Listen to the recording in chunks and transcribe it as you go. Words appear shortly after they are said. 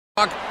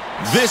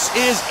This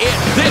is it.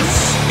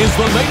 This is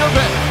the main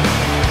event.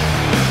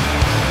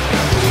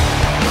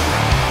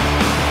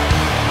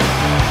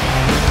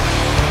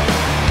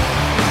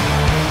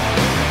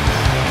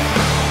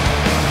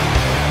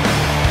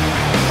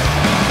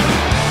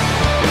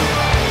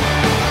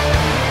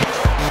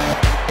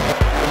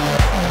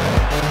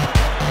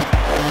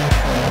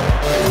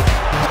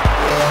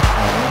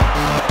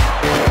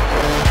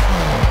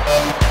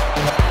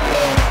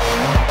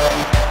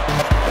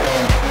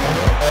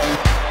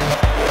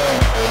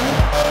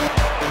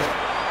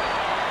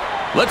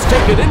 Let's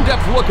take an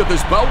in-depth look at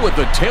this bout with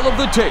the tail of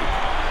the tape.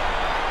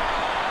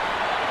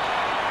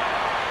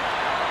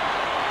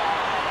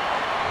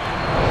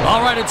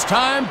 All right, it's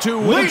time to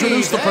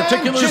introduce the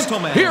particulars.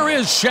 Here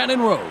is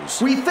Shannon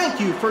Rose. We thank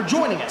you for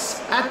joining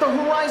us at the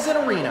Horizon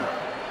Arena.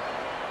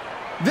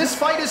 This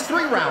fight is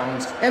 3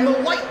 rounds in the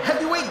light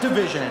heavyweight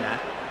division.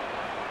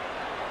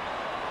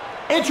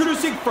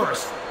 Introducing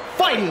first,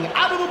 fighting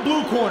out of the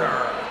blue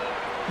corner.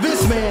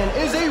 This man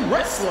is a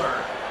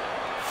wrestler.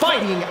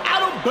 Fighting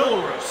out of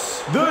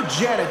Belarus, the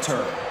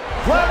janitor,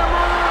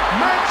 Vladimir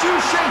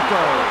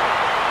Matyushenko.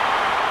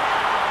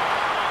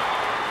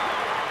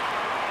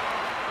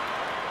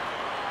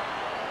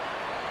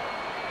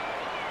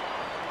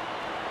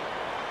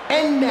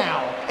 And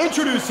now,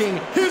 introducing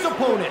his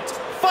opponent,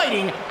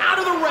 fighting out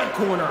of the red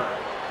corner.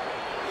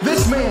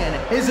 This man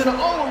is an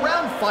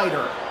all-around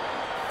fighter,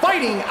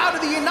 fighting out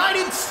of the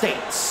United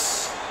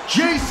States,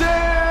 Jason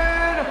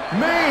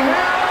Mayhem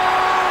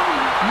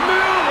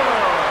Miller.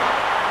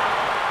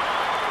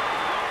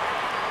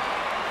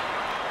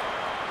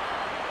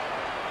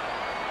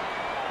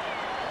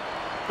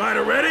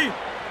 Fighter ready?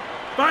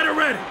 Fighter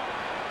ready.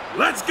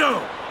 Let's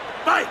go.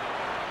 Fight!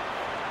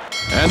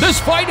 And this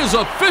fight is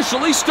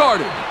officially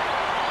started.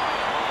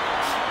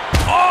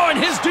 Oh, and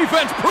his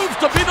defense proves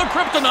to be the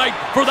kryptonite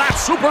for that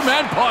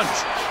Superman punch.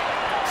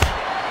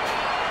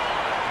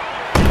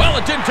 Well,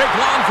 it didn't take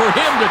long for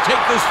him to take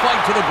this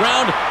fight to the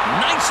ground.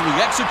 Nicely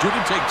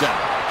executed takedown.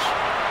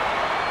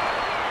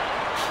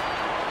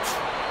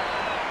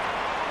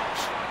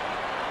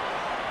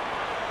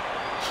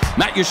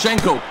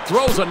 Matyushenko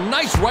throws a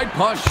nice right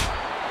punch.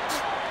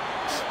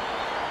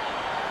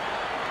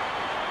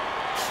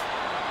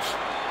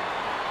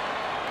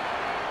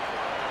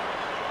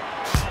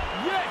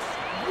 Yes,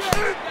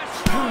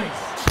 that's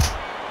nice.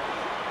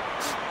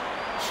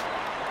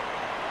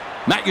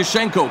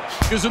 Matyushenko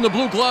is in the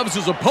blue gloves,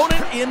 his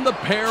opponent in the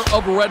pair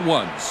of red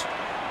ones.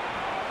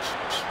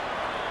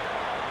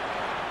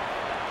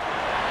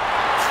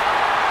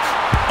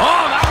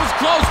 Oh, that was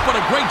close, but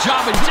a great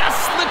job in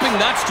just slipping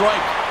that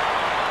strike.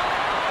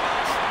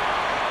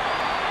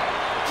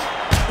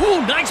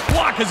 Ooh, nice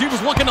block as he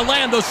was looking to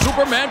land the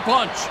Superman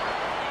punch.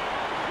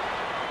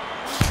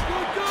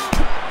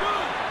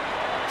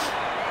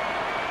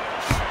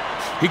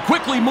 He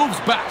quickly moves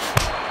back.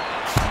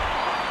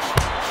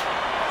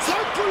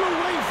 Circle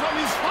away from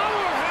his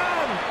power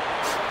hand.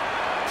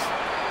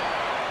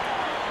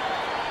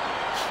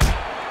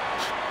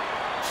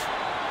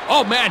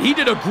 Oh, man, he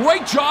did a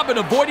great job in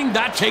avoiding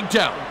that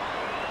takedown.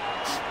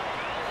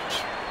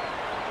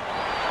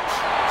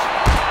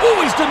 Ooh,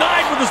 he's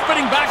denied with a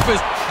spinning back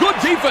fist. Good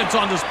defense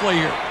on display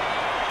here.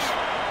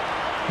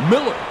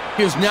 Miller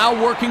is now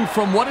working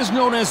from what is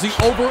known as the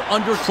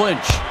over-under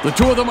clinch. The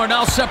two of them are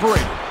now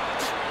separated.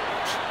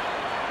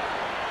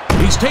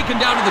 He's taken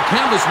down to the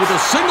canvas with a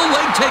single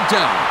leg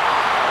takedown.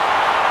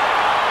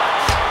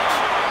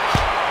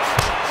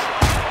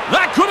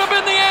 That could have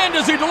been the end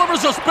as he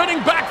delivers a spinning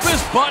back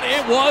fist, but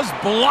it was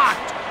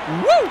blocked.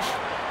 Woo!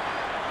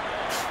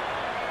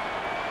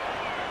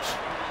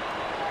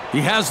 He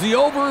has the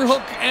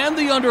overhook and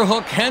the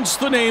underhook, hence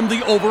the name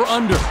the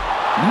over-under.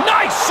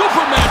 Nice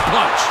Superman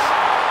punch!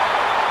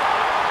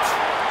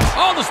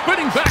 Oh, the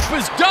spinning back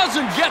fist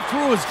doesn't get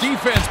through his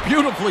defense.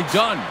 Beautifully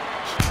done.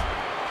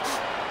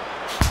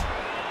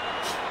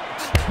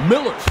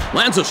 Miller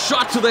lands a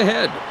shot to the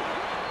head.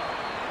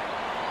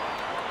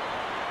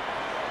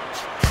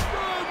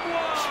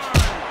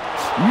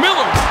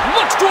 Miller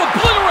looks to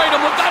obliterate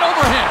him with that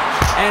overhand.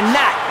 And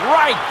that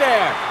right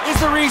there is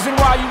the reason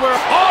why you were...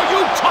 Oh, you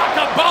talk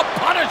about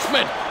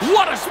punishment!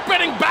 What a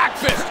spinning back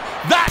fist!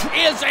 That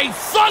is a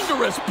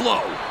thunderous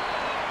blow!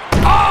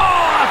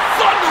 Oh, a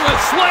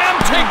thunderous slam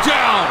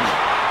takedown!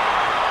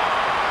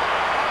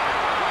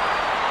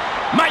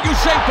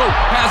 Matyushenko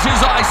has his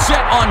eyes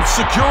set on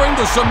securing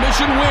the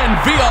submission win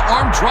via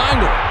arm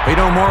triangle. Hey,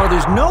 no, Mauro,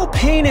 there's no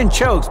pain in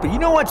chokes, but you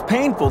know what's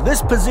painful?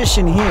 This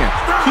position here.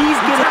 He's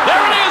getting...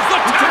 There it is, the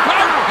tap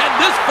out, and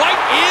this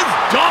fight is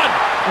done!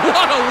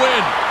 What a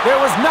win! There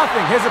was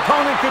nothing his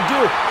opponent could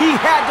do. He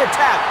had to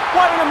tap.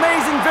 What an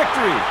amazing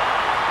victory!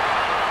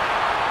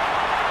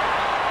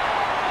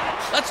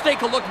 Let's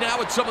take a look now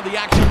at some of the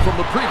action from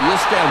the previous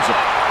stanza.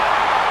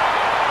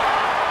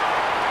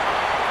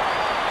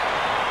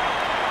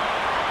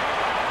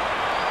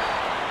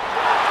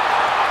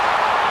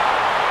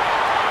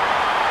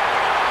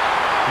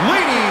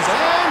 Ladies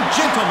and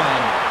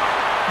gentlemen,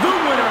 the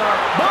winner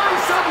by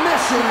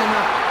submission,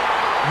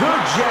 the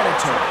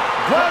janitor,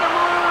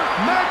 Vladimir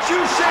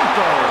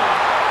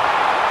Matyushenko.